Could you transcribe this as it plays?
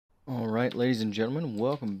Alright, ladies and gentlemen,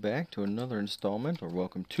 welcome back to another installment, or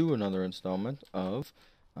welcome to another installment of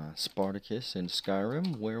Spartacus in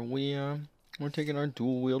Skyrim, where we're taking our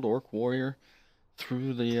dual-wield orc warrior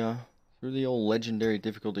through the old legendary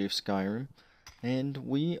difficulty of Skyrim, and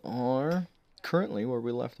we are currently where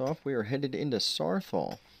we left off. We are headed into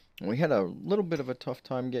Sarthal. We had a little bit of a tough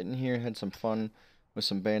time getting here, had some fun with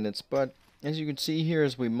some bandits, but as you can see here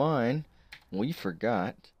as we mine, we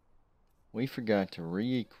forgot to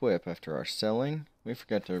re-equip after our selling. We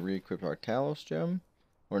forgot to re-equip our Talos gem,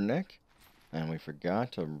 or neck, and we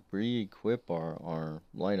forgot to re-equip our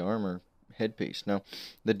light armor headpiece. Now,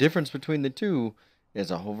 the difference between the two is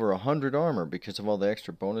over 100 armor because of all the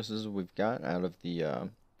extra bonuses we've got out of the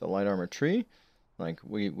light armor tree. Like,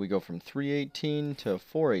 we go from 318 to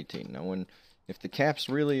 418. Now, if the cap's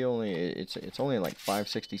really only, it's only like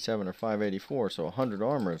 567 or 584, so 100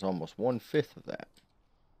 armor is almost 1/5 of that.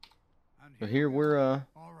 So here we're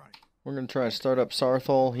gonna try to start up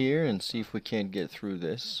Sarthal here and see if we can't get through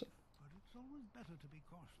this.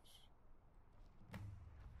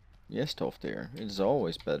 Yes, Tolfdir, it is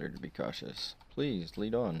always better to be cautious. Please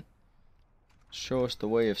lead on. Show us the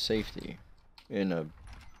way of safety in a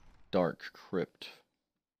dark crypt.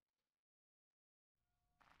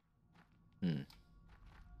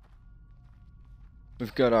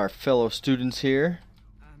 We've got our fellow students here.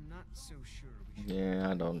 Yeah,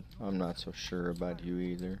 I'm not so sure about you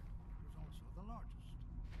either.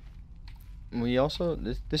 We also,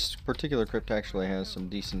 this particular crypt actually has some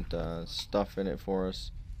decent stuff in it for us,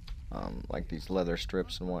 like these leather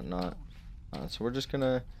strips and whatnot. So we're just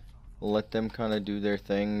gonna let them kind of do their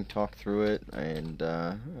thing, talk through it,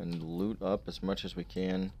 and loot up as much as we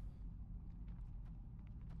can.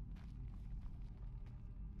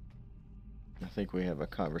 I think we have a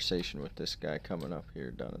conversation with this guy coming up here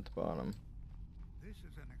down at the bottom. This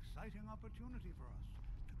is an exciting opportunity for us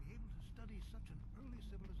to be able to study such an early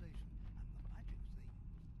civilization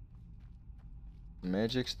and the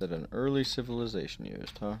Magics that an early civilization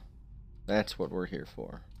used, huh? That's what we're here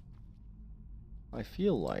for. I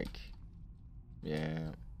feel like,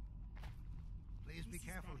 yeah, Please be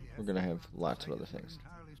careful here. we're gonna have lots of other things.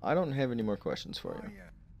 I don't have any more questions for you.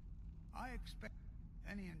 I expect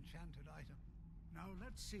any enchanted item. Now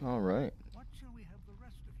let's see. Alright. What shall we have the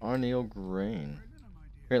rest of you? Arneal Grain.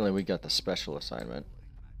 Apparently we got the special assignment.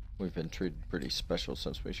 We've been treated pretty special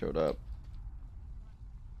since we showed up.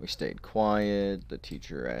 We stayed quiet. The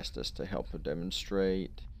teacher asked us to help him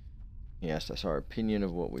demonstrate. He asked us our opinion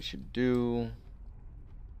of what we should do.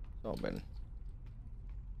 It's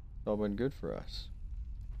all been good for us.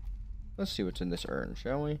 Let's see what's in this urn,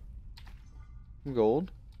 shall we?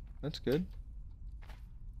 Gold. That's good.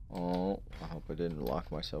 Oh, I hope I didn't lock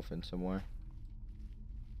myself in somewhere.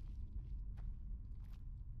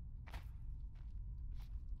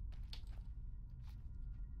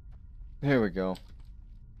 There we go.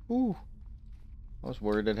 Ooh. I was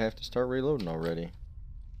worried I'd have to start reloading already.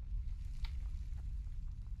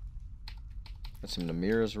 Got some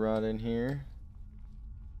Namira's rod in here.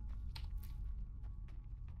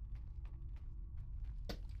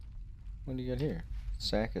 What do you got here?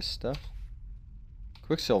 Sack of stuff.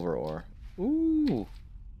 Quicksilver ore. Ooh.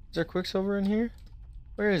 Is there quicksilver in here?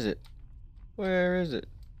 Where is it? Where is it?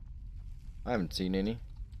 I haven't seen any.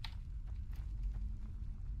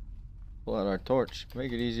 Pull out our torch.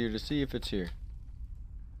 Make it easier to see if it's here.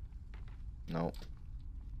 Nope.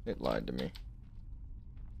 It lied to me.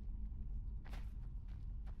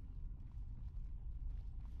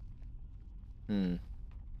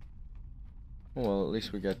 Well, at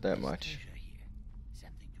least we got that much.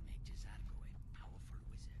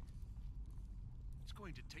 It's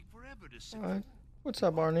going to take forever to see. What's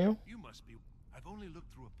up, Arneal? You must be. I've only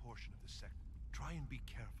looked through a portion of the sector. Try and be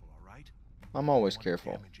careful, all right? I'm always Don't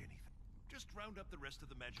careful. damage anything. Just round up the rest of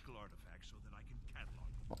the magical artifacts so that I can catalog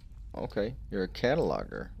them. Okay, you're a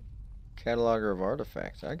cataloger. Cataloger of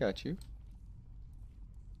artifacts. I got you.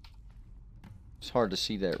 It's hard to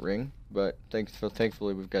see that ring, but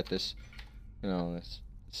thankfully we've got this, you know,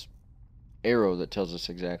 this arrow that tells us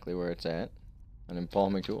exactly where it's at. An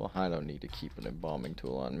embalming tool. I don't need to keep an embalming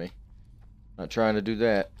tool on me. Not trying to do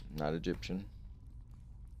that. Not Egyptian.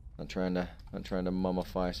 Not trying to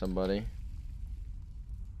mummify somebody.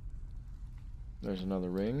 There's another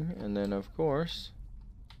ring, and then of course.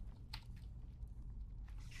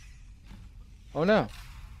 Oh no!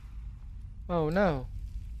 Oh no!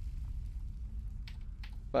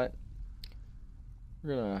 But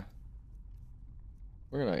we're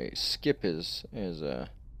gonna skip his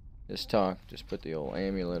talk. Just put the old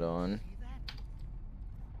amulet on.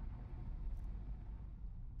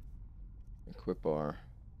 Equip our.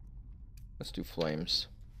 Let's do flames.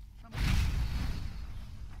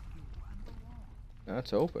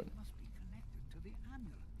 That's open. Must be connected to the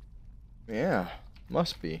amulet. Yeah,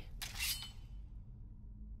 must be.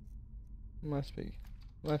 Must be.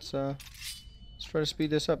 Let's try to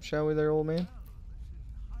speed this up, shall we there, old man? Well, this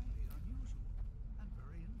is highly unusual and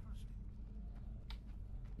very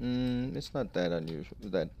interesting. It's not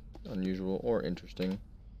that unusual or interesting.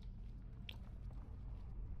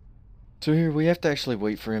 So here we have to actually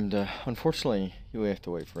wait for him to, unfortunately, we have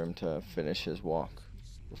to wait for him to finish his walk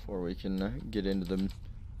before we can get into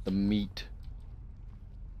the meat.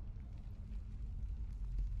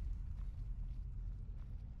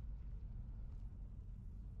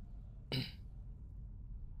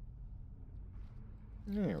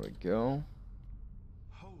 There we go.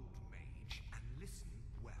 Hold, mage, and listen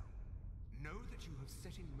well. Know that you have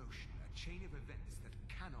set in motion a chain of events that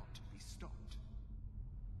cannot be stopped.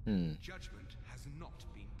 Judgment has not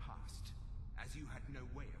been passed, as you had no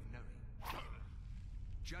way of knowing.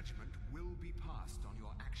 Judgment will be passed on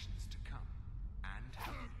your actions to come, and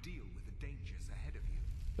how you deal with the dangers ahead of you.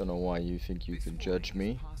 Don't know why you think you could judge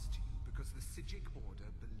me. This warning is passed to you because the Psijic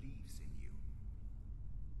Order believes in you.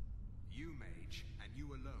 You, mage, and you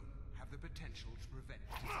alone have the potential to prevent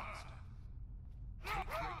disaster. Take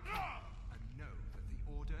great care and know that the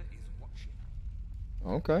Order is watching.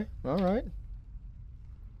 Okay, alright.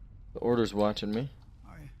 The Order's watching me.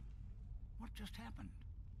 What just happened?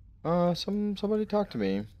 Somebody talked to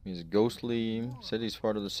me. He's ghostly, said he's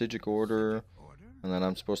part of the Psijic Order, and that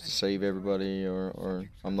I'm supposed to save everybody, or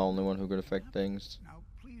I'm the only one who could affect things. Now,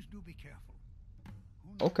 please do be careful.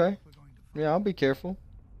 Who knows Okay. what we're going to find. Yeah, I'll be careful.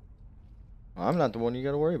 I'm not the one you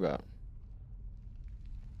gotta worry about.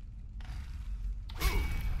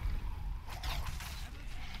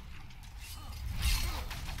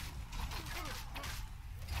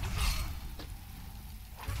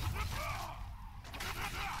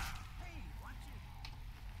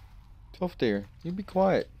 Tough dear, you be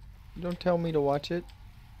quiet. You don't tell me to watch it.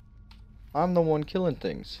 I'm the one killing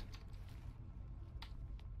things.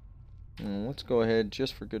 Let's go ahead,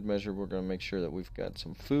 just for good measure, we're gonna make sure that we've got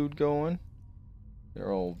some food going. Get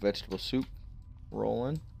our old vegetable soup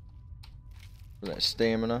rolling. For that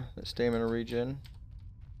stamina regen.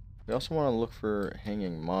 We also want to look for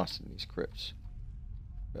hanging moss in these crypts.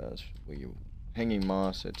 Because hanging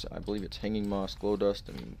moss, I believe it's hanging moss, glow dust,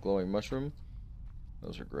 and glowing mushroom.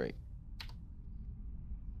 Those are great.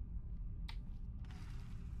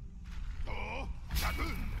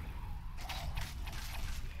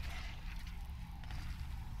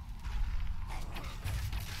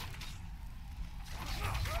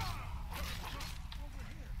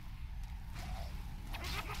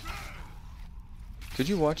 Could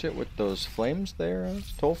you watch it with those flames there,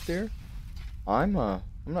 Tolfdir? I'm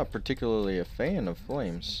not particularly a fan of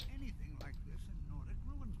flames. Anything like this in Nordic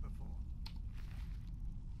ruins before.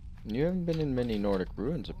 You haven't been in many Nordic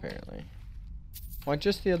ruins, apparently. Why,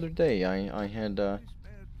 just the other day, I had a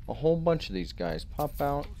whole bunch of these guys pop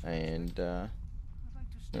out and,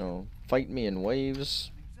 you know, fight me in waves.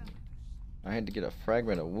 I had to get a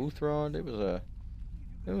fragment of Wuthrod. It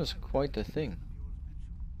was quite the thing.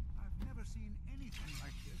 I've never seen anything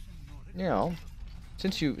like this in Nordic. Yeah,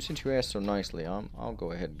 since you asked so nicely, I'll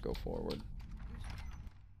go ahead and go forward.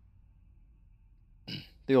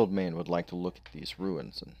 The old man would like to look at these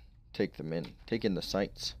ruins and take in the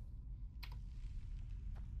sights.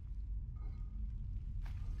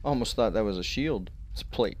 Almost thought that was a shield. It's a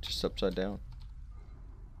plate, just upside down.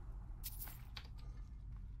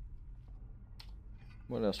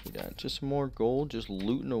 What else we got? Just some more gold, just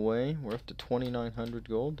looting away. We're up to 2,900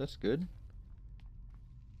 gold. That's good.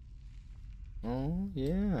 Oh,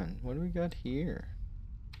 yeah. What do we got here?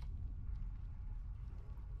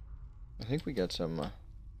 I think we got some,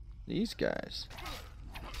 these guys.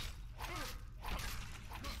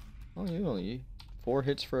 Oh, you only 4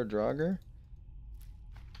 hits for a Draugr?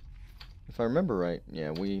 If I remember right,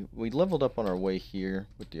 yeah, we leveled up on our way here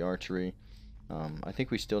with the archery. I think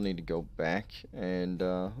we still need to go back and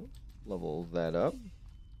level that up,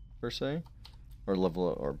 per se.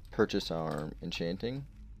 Or purchase our enchanting.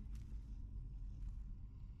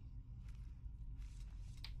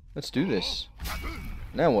 Let's do this.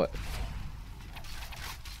 Now what?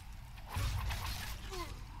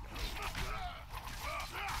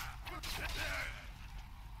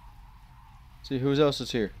 See who else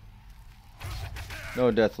is here. No,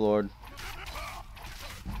 Death Lord.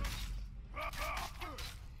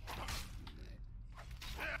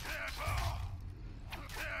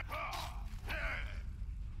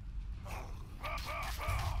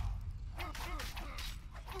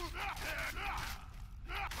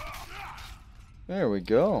 There we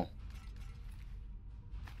go.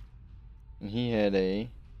 And he had a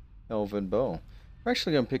elven bow. We're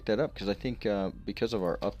actually going to pick that up because I think because of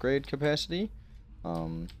our upgrade capacity,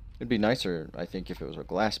 it'd be nicer, I think, if it was a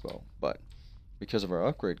glass bow. But because of our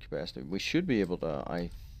upgrade capacity, we should be able to,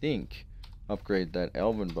 I think, upgrade that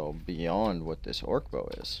elven bow beyond what this orc bow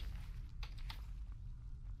is.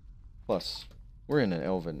 Plus, we're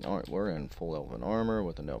in full elven armor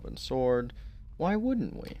with an elven sword. Why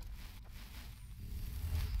wouldn't we?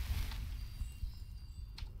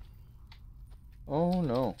 Oh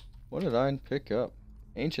no. What did I pick up?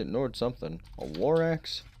 Ancient Nord something. A war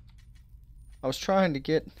axe? I was trying to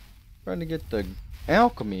get the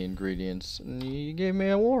alchemy ingredients and you gave me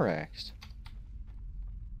a war axe.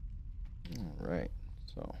 Alright,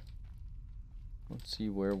 so let's see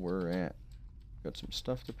where we're at. Got some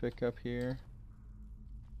stuff to pick up here.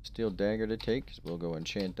 Steel dagger to take, because we'll go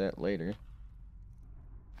enchant that later.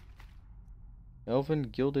 Elven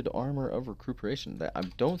gilded armor of recuperation. That I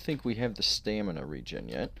don't think we have the stamina regen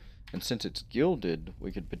yet, and since it's gilded,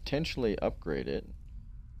 we could potentially upgrade it.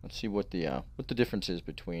 Let's see what the difference is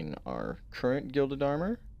between our current gilded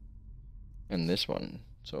armor and this one.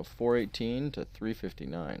 So 418 to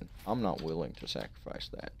 359. I'm not willing to sacrifice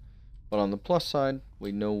that. But on the plus side,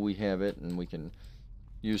 we know we have it, and we can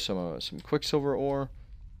use some quicksilver ore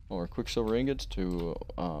or quicksilver ingots to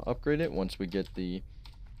upgrade it once we get the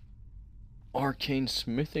arcane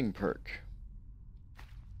smithing perk.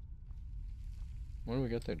 What do we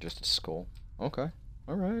got there? Just a skull. Okay.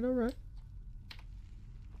 Alright, alright.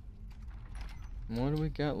 What do we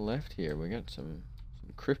got left here? We got some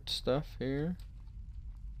crypt stuff here.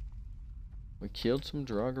 We killed some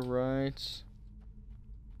Dragorites.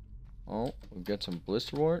 Oh, we've got some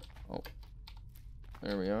blisterwort. Oh,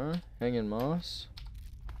 there we are. Hanging moss.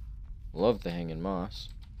 Love the hanging moss.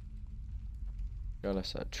 Got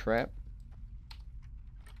us a trap.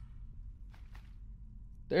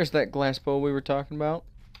 There's that glass bow we were talking about.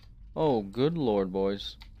 Oh, good lord,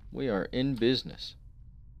 boys. We are in business.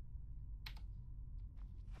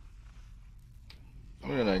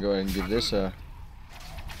 We're gonna go ahead and give this a...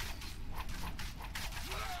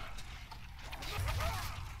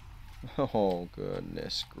 Oh,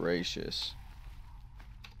 goodness gracious.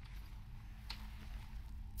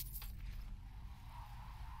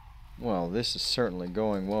 Well, this is certainly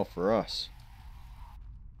going well for us.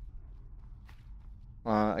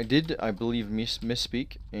 I did, I believe,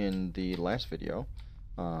 misspeak in the last video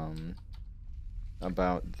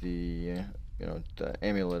about the, the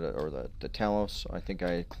amulet or the Talos. I think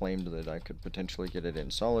I claimed that I could potentially get it in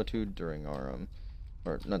Solitude during our,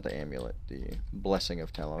 or not the amulet, the Blessing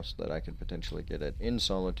of Talos, that I could potentially get it in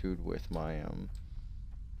Solitude with my,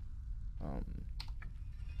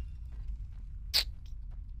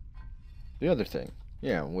 the other thing.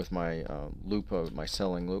 Yeah, with my loop of my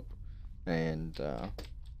selling loop. And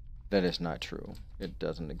that is not true. It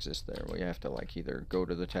doesn't exist there. We have to like either go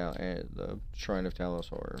to the Shrine of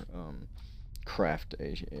Talos or craft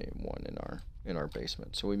a one in our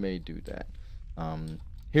basement. So we may do that.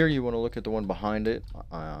 Here you want to look at the one behind it.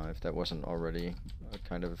 If that wasn't already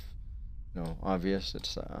kind of obvious,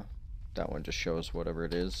 it's that one just shows whatever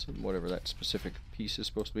it is, whatever that specific piece is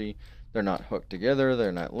supposed to be. They're not hooked together.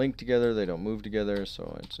 They're not linked together. They don't move together.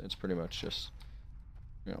 So it's pretty much just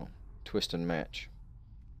twist and match.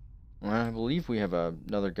 Well, I believe we have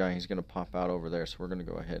another guy. He's going to pop out over there, so we're going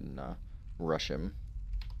to go ahead and rush him.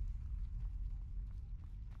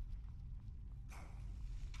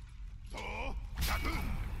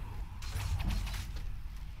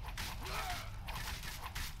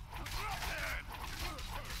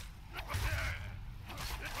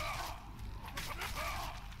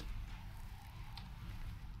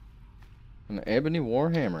 An ebony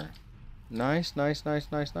warhammer. Nice, nice, nice,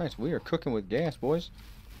 nice, nice. We are cooking with gas, boys.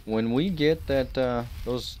 When we get that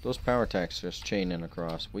those power attacks just chaining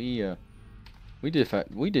across, we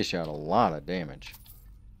dish out a lot of damage,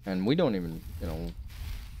 and we don't even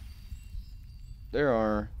there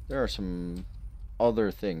are some other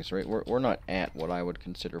things, right? We're not at what I would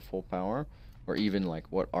consider full power, or even like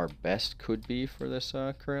what our best could be for this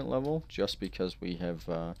current level, just because we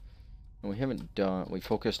have. We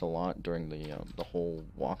focused a lot during the whole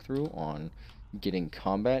walkthrough on getting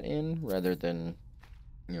combat in rather than,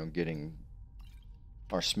 getting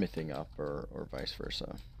our smithing up or vice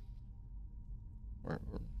versa.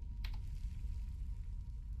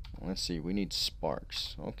 Let's see, we need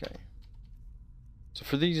sparks. Okay. So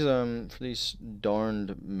for these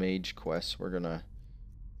darned mage quests, we're gonna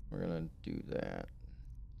do that.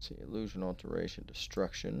 Let's see, illusion, alteration,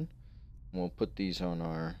 destruction. And we'll put these on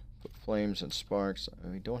our. Put flames and sparks.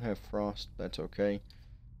 We don't have frost. That's okay.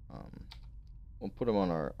 We'll put them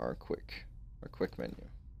on our quick menu.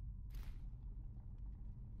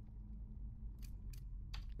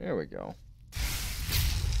 There we go.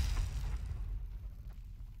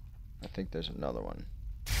 I think there's another one.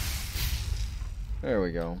 There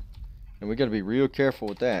we go. And we gotta be real careful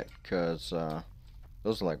with that, because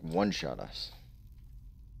those are like one-shot us.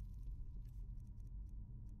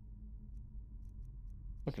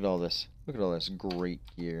 Look at all this. Look at all this great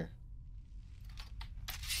gear.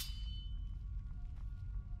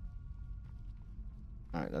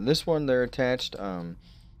 Alright, now this one, they're attached.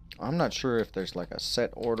 I'm not sure if there's like a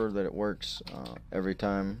set order that it works every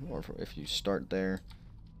time, or if you start there,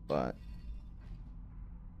 but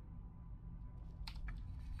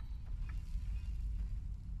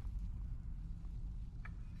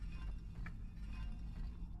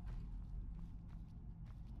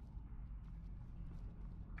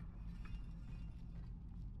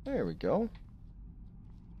there we go.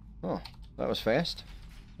 Oh, that was fast.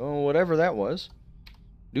 So whatever that was,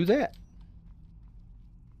 do that.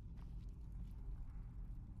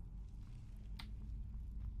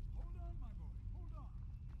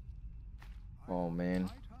 Oh man,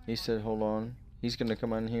 he said hold on. He's gonna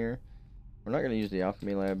come on here. We're not gonna use the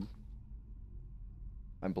alchemy lab.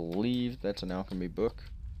 I believe that's an alchemy book.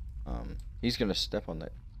 He's gonna step on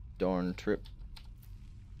that darn trip.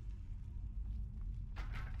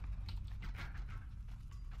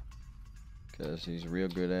 Because he's real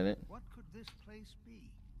good at it. What could this place be?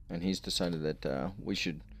 And he's decided that we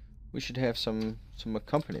should have some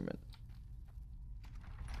accompaniment.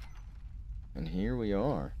 And here we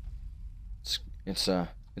are. It's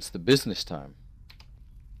the business time.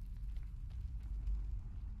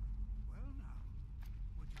 Well now,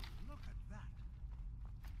 would you look at that?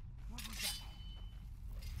 What was that?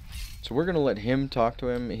 So we're gonna let him talk to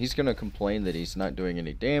him. He's gonna complain that he's not doing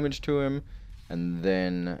any damage to him, and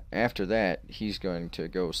then after that, he's going to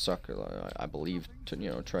go suck. I believe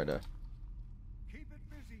to try to. Keep it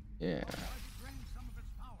busy. Yeah. Otherwise it drains some of its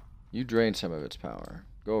power. You drain some of its power.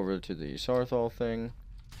 Go over to the Sarthal thing.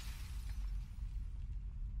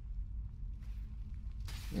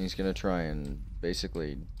 And he's gonna try and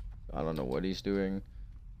basically, I don't know what he's doing,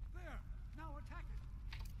 There, now attack it.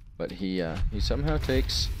 but he somehow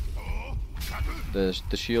takes the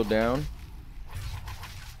shield down,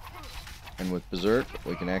 and with Berserk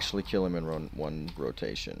we can actually kill him in one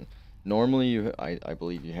rotation. Normally I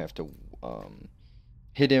believe you have to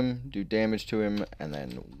hit him, do damage to him, and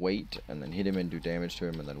then wait, and then hit him and do damage to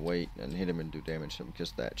him, and then wait and hit him and do damage to him,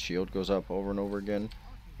 because that shield goes up over and over again.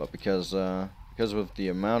 But because of the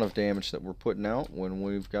amount of damage that we're putting out when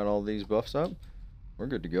we've got all these buffs up, we're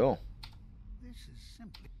good to go. This is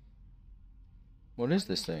simply. What is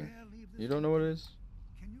this thing? You don't know what it is?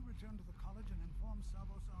 Can you return to the college and inform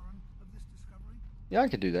Sabo Saran of this discovery? Yeah, I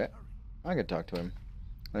could do that. Hurry. I could talk to him.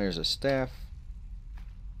 There's a staff.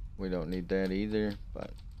 We don't need that either, but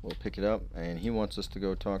we'll pick it up. And he wants us to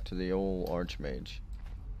go talk to the old Archmage.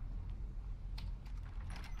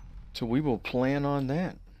 So we will plan on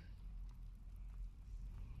that.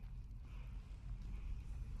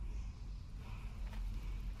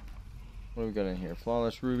 What have we got in here?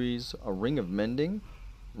 Flawless rubies, a ring of mending,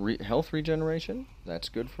 health regeneration. That's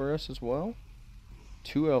good for us as well.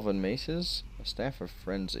 2 elven maces, a staff of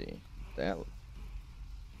frenzy. That.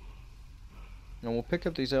 Now we'll pick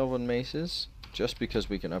up these elven maces just because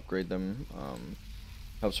we can upgrade them.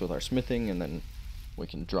 Helps with our smithing, and then we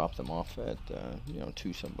can drop them off at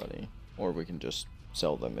to somebody, or we can just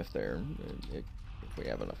sell them if we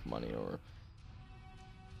have enough money, or.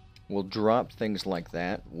 We'll drop things like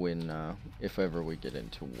that when, if ever we get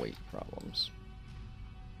into weight problems.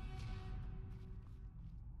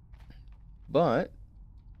 But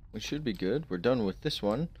we should be good. We're done with this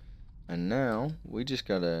one, and now we just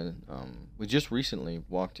gotta. We just recently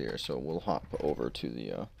walked here, so we'll hop over to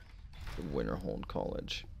the Winterhold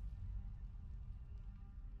College.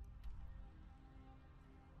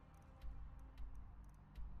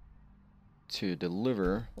 To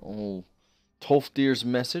deliver old Tolfdir's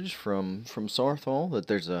message from Sarthal that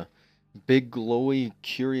there's a big glowy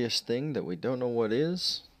curious thing that we don't know what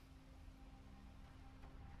is.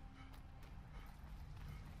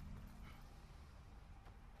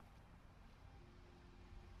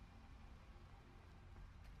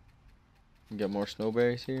 You got more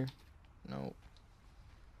snowberries here? No.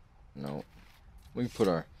 No. We can put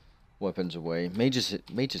our weapons away.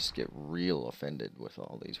 Mages get real offended with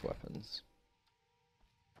all these weapons.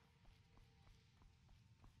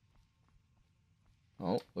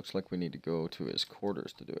 Oh, looks like we need to go to his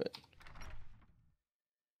quarters to do it.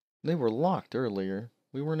 They were locked earlier.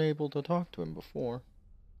 We weren't able to talk to him before.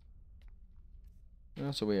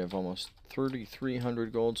 So we have almost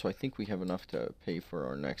 3,300 gold, so I think we have enough to pay for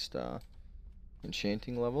our next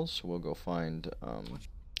enchanting levels. So we'll go find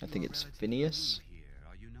I think it's relatively Phineas. new here,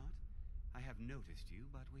 are you not? I have noticed you,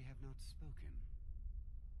 but we have not spoken.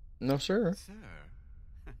 No, sir. Sir,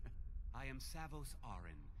 I am Savos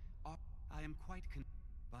Arin. I am quite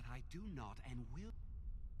but I do not and will.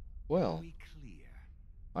 Well, Are we clear?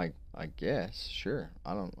 I guess, sure.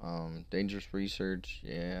 I don't, dangerous research,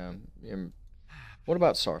 yeah. What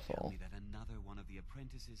about Tell Sarfall? me that another one of the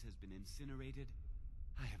apprentices has been incinerated.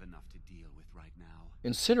 I have enough to deal with right now.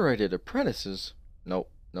 Incinerated apprentices? Nope,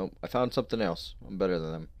 nope. I found something else. I'm better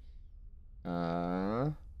than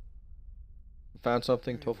them. Found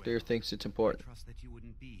something. Very Toftir well. thinks it's I important. trust that you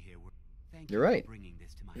wouldn't be here. Thank You're you right. for bringing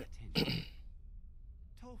this to my attention.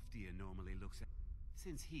 Toftir normally looks at...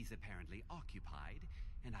 Since he's apparently occupied,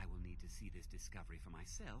 and I will need to see this discovery for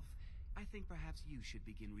myself, I think perhaps you should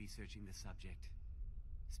begin researching the subject.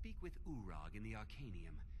 Speak with Urag in the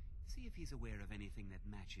Arcanium. See if he's aware of anything that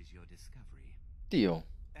matches your discovery. Deal.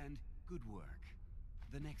 And good work.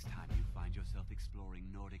 The next time you find yourself exploring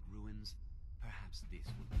Nordic ruins, perhaps this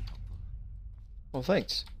would be helpful. Well,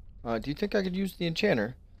 thanks. Do you think I could use the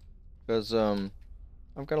enchanter? Because,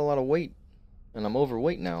 I've got a lot of weight, and I'm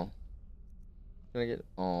overweight now. Can I get...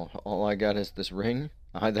 Oh, all I got is this ring?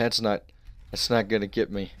 That's not gonna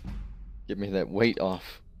get me that weight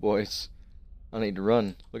off, boys. I need to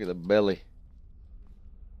run. Look at the belly.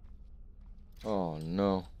 Oh,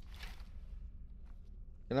 no.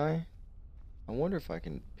 Can I wonder if I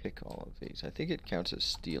can pick all of these. I think it counts as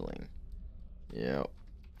stealing. Yep,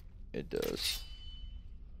 it does.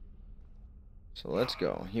 So let's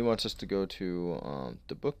go. He wants us to go to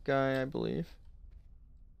the book guy, I believe.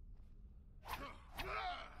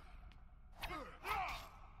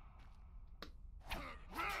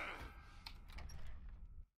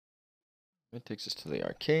 It takes us to the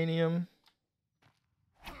Arcanium.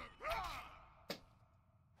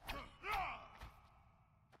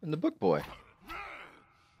 And the book boy.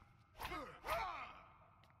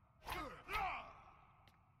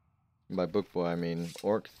 And by book boy, I mean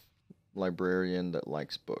orc librarian that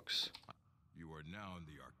likes books. You are now in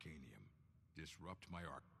the Arcanium. Disrupt my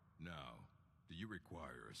arc. Now, do you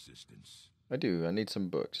require assistance? I do. I need some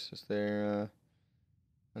books. Is there,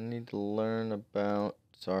 I need to learn about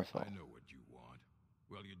Sarfall. I know what you want.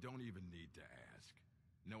 Well, you don't even need to ask.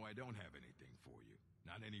 No, I don't have anything for you.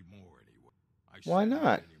 Not anymore, anyway. Why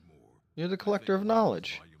not? Anymore. You're the I collector think of one those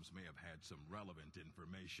knowledge. Volumes may have had some relevant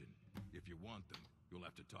information. If you want them, you'll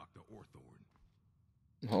have to talk to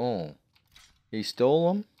Orthorn. Oh. He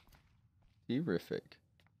stole them? Terrific.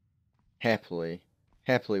 Happily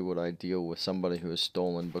would I deal with somebody who has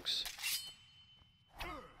stolen books.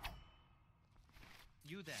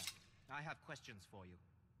 You there. I have questions for you.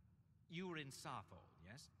 You were in Sarfall,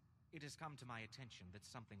 yes? It has come to my attention that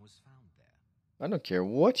something was found there. I don't care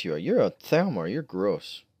what you are. You're a Thalmor. You're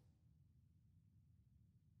gross.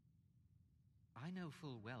 I know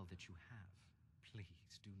full well that you have.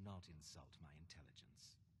 Please do not insult my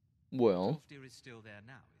intelligence. Well, Toftir is still there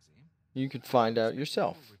now, is he? you can find out Expect a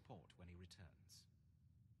yourself. full report when he returns.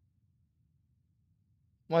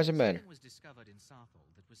 Why does it matter? Something was discovered in Sarfall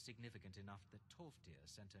that was significant enough that Toftir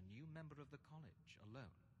sent a new member of the college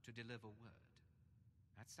alone to deliver word.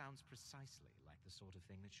 That sounds precisely like the sort of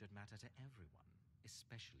thing that should matter to everyone,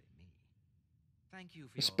 especially me. Thank you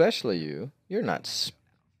for Especially your... you. You're not Thank you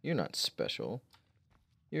now. you're not special.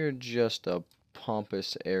 You're just a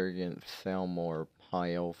pompous, arrogant Thalmor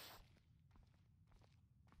high elf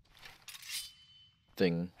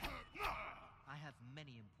thing. I have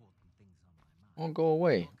many important things on my Oh, mind. go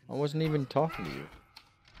away. I wasn't even talking to you.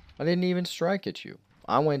 I didn't even strike at you.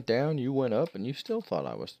 I went down, you went up, and you still thought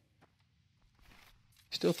I was...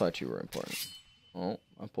 Still thought you were important. Oh,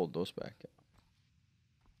 I pulled those back.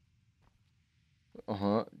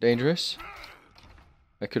 Uh-huh. Dangerous?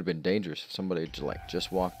 That could have been dangerous if somebody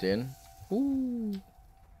just walked in. Ooh.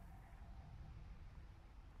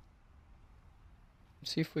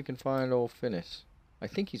 Let's see if we can find old Finis. I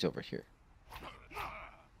think he's over here.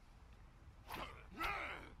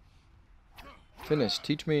 Finis,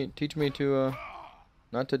 teach me to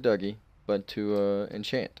not to Dougie, but to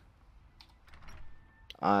enchant.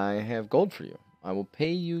 I have gold for you. I will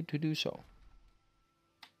pay you to do so.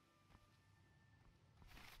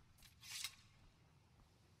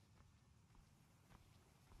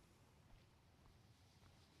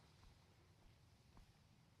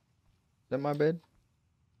 Is that my bed?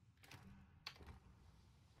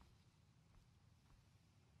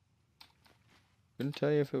 Couldn't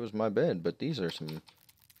tell you if it was my bed, but these are some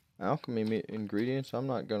alchemy ingredients I'm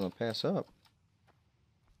not gonna pass up.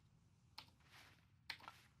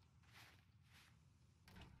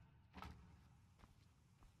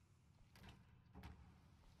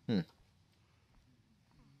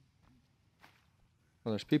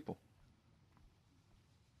 Oh, there's people.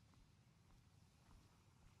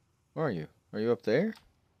 Where are you? Are you up there?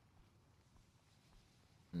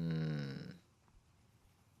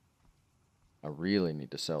 I really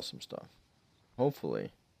need to sell some stuff.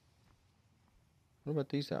 Hopefully. What about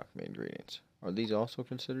these alchemy ingredients? Are these also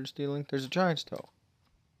considered stealing? There's a giant's toe.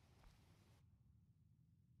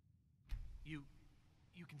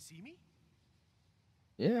 You can see me?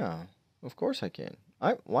 Yeah, of course I can.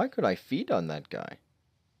 Why could I feed on that guy?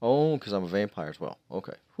 Oh, because I'm a vampire as well.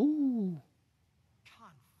 Okay. Whoo.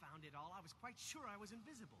 Confound it all, I was quite sure I was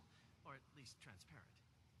invisible. Or at least transparent.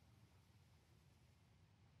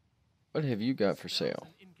 What have you got for Spells sale?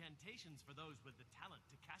 and incantations for those with the talent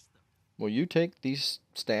to cast them. Will you take these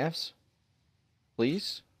staffs?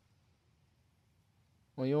 Please?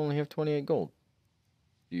 Well, you only have 28 gold.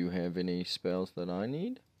 Do you have any spells that I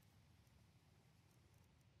need?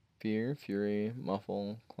 Fear, Fury,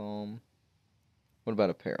 Muffle, Calm. What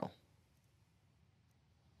about apparel?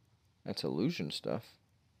 That's illusion stuff.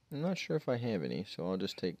 I'm not sure if I have any, so I'll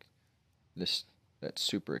just take that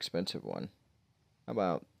super expensive one. How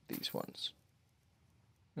about these ones?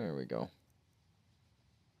 There we go.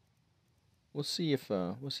 We'll see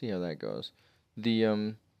how that goes. The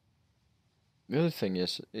other thing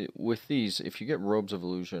is, with these, if you get Robes of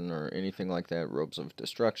Illusion or anything like that, Robes of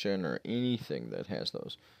Destruction or anything that has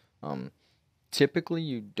those, typically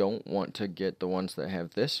you don't want to get the ones that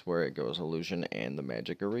have this, where it goes Illusion and the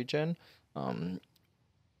Magic regen.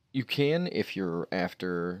 You can if you're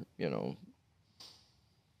after,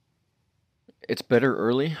 it's better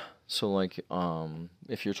early. So like,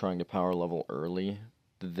 if you're trying to power level early,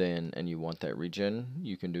 and you want that regen,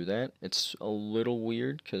 you can do that. It's a little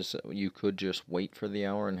weird because you could just wait for the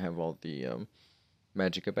hour and have all the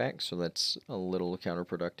magicka back, so that's a little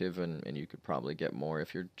counterproductive, and you could probably get more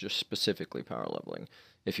if you're just specifically power leveling.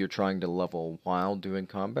 If you're trying to level while doing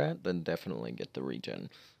combat, then definitely get the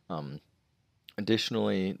regen.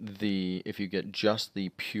 Additionally, if you get just the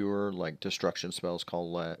pure like destruction spells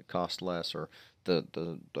cost less, or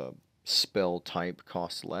the spell type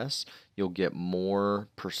costs less, you'll get more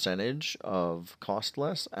percentage of cost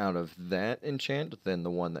less out of that enchant than the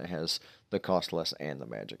one that has the cost less and the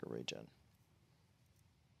magic regen.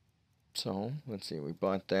 So, let's see, we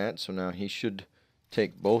bought that, so now he should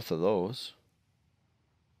take both of those.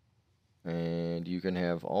 And you can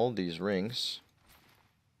have all these rings.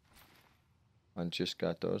 I just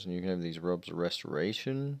got those, and you can have these robes of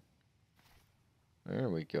restoration. There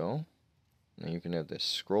we go. And you can have this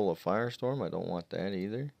scroll of firestorm. I don't want that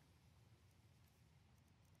either.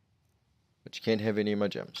 But you can't have any of my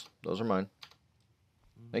gems. Those are mine.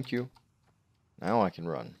 Thank you. Now I can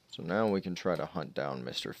run. So now we can try to hunt down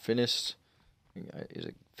Mr. Finis. Is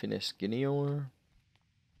it Finis Guineor?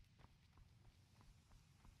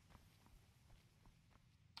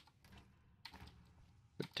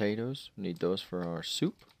 Potatoes. We need those for our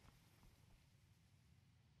soup.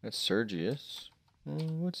 That's Sergius.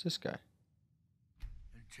 What's this guy?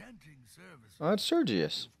 Oh, it's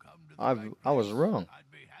Sergius. I was wrong.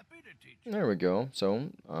 There we go. So,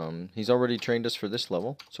 he's already trained us for this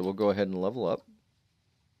level, so we'll go ahead and level up.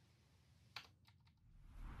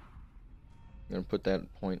 I'm going to put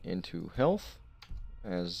that point into health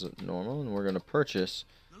as normal, and we're going to purchase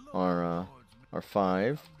our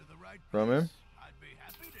 5 from him.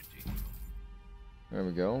 There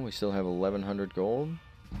we go. We still have 1,100 gold.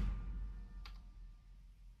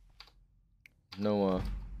 No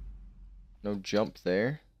jump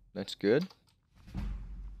there. That's good.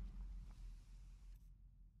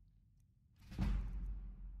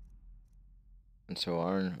 And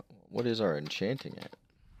so what is our enchanting at?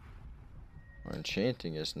 Our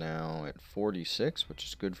enchanting is now at 46, which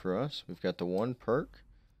is good for us. We've got the 1 perk.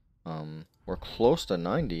 We're close to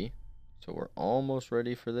 90, so we're almost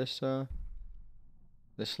ready for this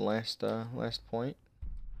last point.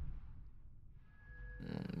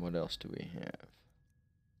 And what else do we have?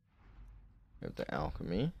 We have the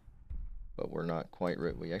alchemy, but we're not quite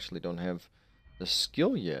ready. We actually don't have the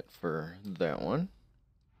skill yet for that one.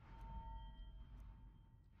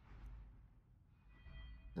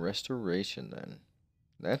 Restoration, then.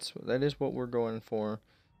 That is what we're going for.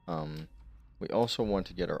 We also want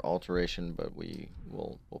to get our alteration, but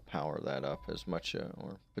we'll power that up as much,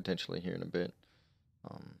 or potentially here in a bit.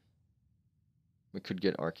 We could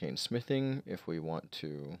get arcane smithing if we want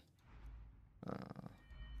to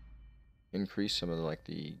increase some of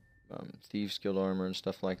the thieves guild armor and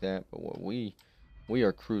stuff like that. But what we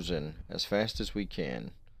are cruising as fast as we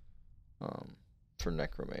can for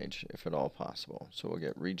necromage, if at all possible. So we'll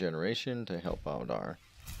get regeneration to help out our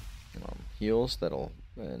heals,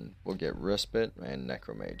 and we'll get respite and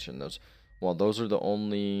necromage, and those while those are the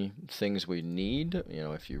only things we need, you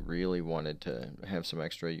know, if you really wanted to have some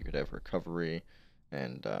extra, you could have recovery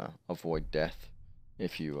and avoid death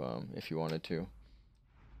if you wanted to.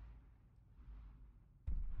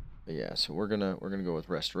 But yeah, so we're gonna go with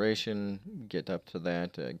restoration, get up to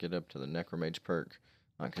that, get up to the necromage perk,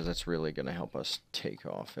 because that's really gonna help us take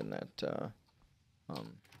off in that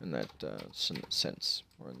sense,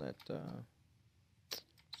 or in that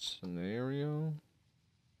scenario.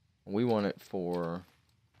 We want it for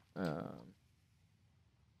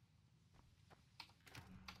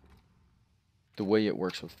the way it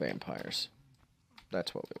works with vampires.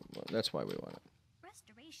 That's why we want it.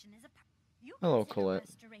 Restoration is a Hello, Colette.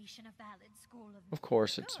 restoration a valid school Of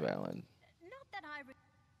course it's valid. Not that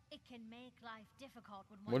it can make life difficult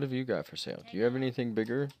when What have you got for sale? Do you have anything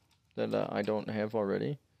bigger that I don't have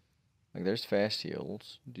already? Like, there's fast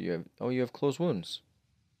heals. Do you have... Oh, you have closed wounds.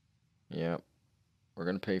 Yep. We're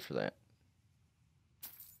going to pay for that.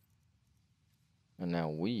 And now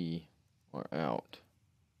we are out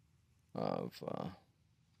of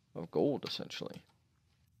gold, essentially.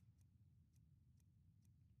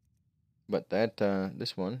 But that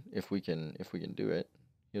this one, if we can do it,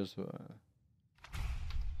 here's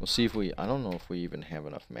we'll see if we... I don't know if we even have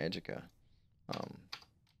enough magicka.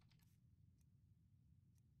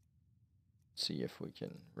 See if we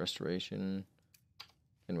can restoration.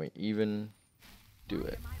 Can we even do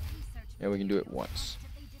it? Yeah, we can do it once.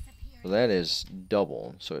 So that is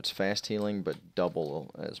double. So it's fast healing, but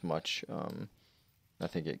double as much. I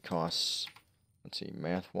think it costs. Let's see,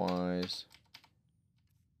 math wise.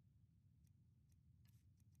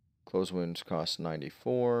 Close wounds cost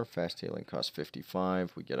 94. Fast healing costs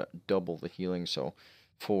 55. We get double the healing. So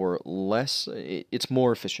for less, it's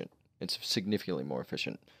more efficient. It's significantly more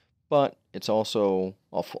efficient. But it's also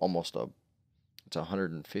almost it's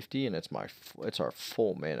 150, and it's our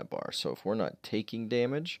full mana bar. So if we're not taking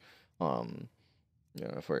damage, you know,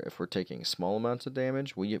 if we're taking small amounts of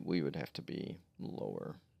damage, we would have to be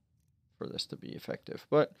lower for this to be effective.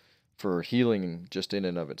 But for healing just in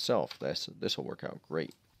and of itself, this will work out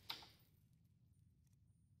great.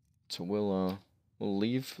 So we'll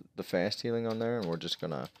leave the fast healing on there, and we're just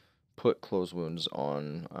gonna put close wounds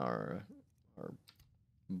on our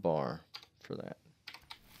bar for that.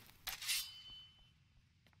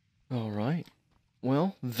 All right.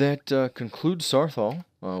 Well, that concludes Sarthal.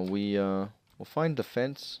 We'll find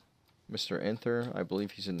defense. Mr. Enter, I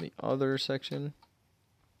believe he's in the other section.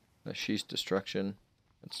 She's destruction.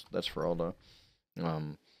 That's for Alda.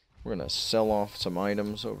 We're gonna sell off some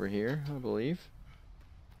items over here, I believe.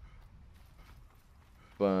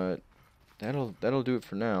 But that'll do it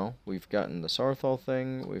for now. We've gotten the Sarthal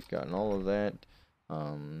thing. We've gotten all of that.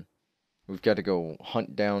 We've got to go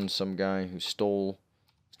hunt down some guy who stole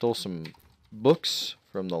some books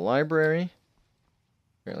from the library.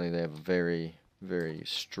 Apparently they have a very, very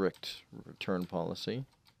strict return policy.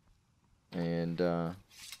 And oh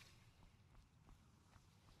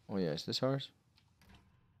yeah, is this ours?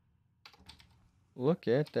 Look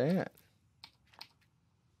at that.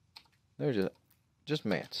 They're just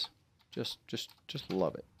mats. Just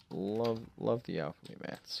love it. Love the alchemy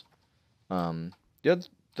mats.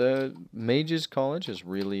 The Mages College is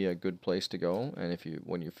really a good place to go, and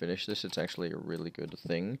when you finish this, it's actually a really good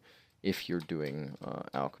thing if you're doing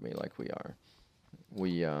alchemy like we are.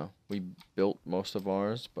 We built most of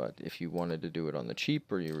ours, but if you wanted to do it on the cheap,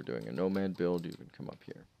 or you were doing a nomad build, you would come up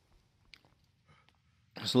here.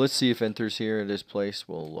 So let's see if Enter's here at his place.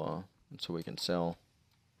 We'll so we can sell.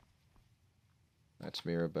 That's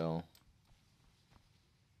Mirabelle.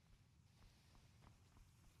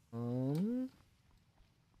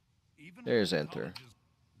 There's Enter.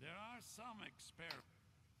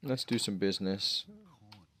 Let's do some business.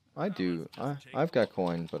 I've got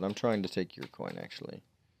coin, but I'm trying to take your coin, actually.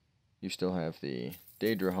 You still have the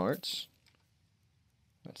Daedra Hearts.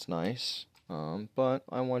 That's nice. But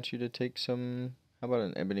I want you to take some... How about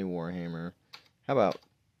an Ebony Warhammer? How about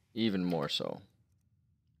even more so?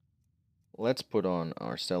 Let's put on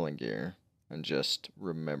our selling gear and just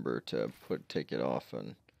remember to take it off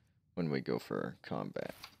and when we go for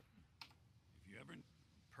combat. If you ever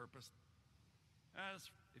purpose,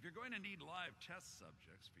 if you're going to need live test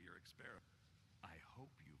subjects for your experiment, I hope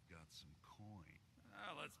you've got some coin.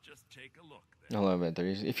 Let's just take a look then. I love it.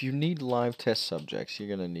 If you need live test subjects, you're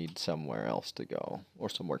gonna need somewhere else to go, or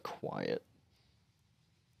somewhere quiet.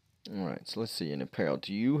 All right, so let's see. In apparel,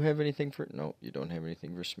 do you have anything for? No, you don't have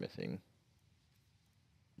anything for smithing.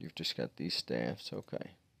 You've just got these staffs.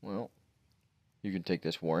 Okay. Well, you can take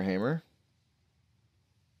this Warhammer.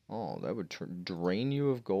 Oh, that would drain you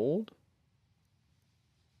of gold?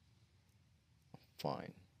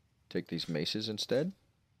 Fine. take these maces instead.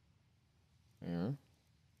 Yeah.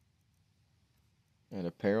 And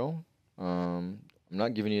apparel. I'm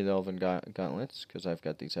not giving you the Elven gauntlets because I've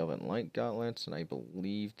got these Elven Light gauntlets, and I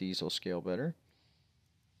believe these will scale better.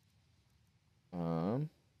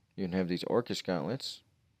 You can have these Orcish gauntlets.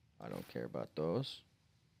 I don't care about those.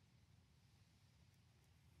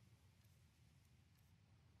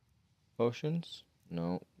 Potions?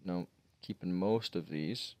 No, no. Keeping most of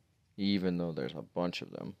these, even though there's a bunch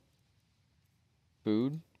of them.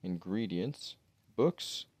 Food, ingredients,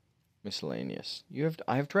 books, miscellaneous.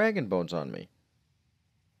 I have dragon bones on me.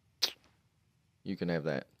 You can have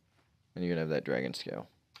that. And you can have that dragon scale.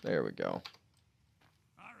 There we go.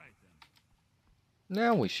 Alright then.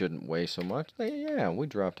 Now we shouldn't weigh so much. Yeah, we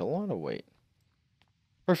dropped a lot of weight.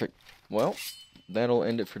 Perfect. Well, that'll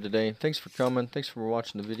end it for today. Thanks for coming. Thanks for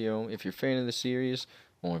watching the video. If you're a fan of the series,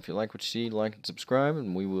 or if you like what you see, like and subscribe,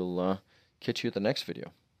 and we will catch you at the next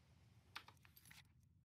video.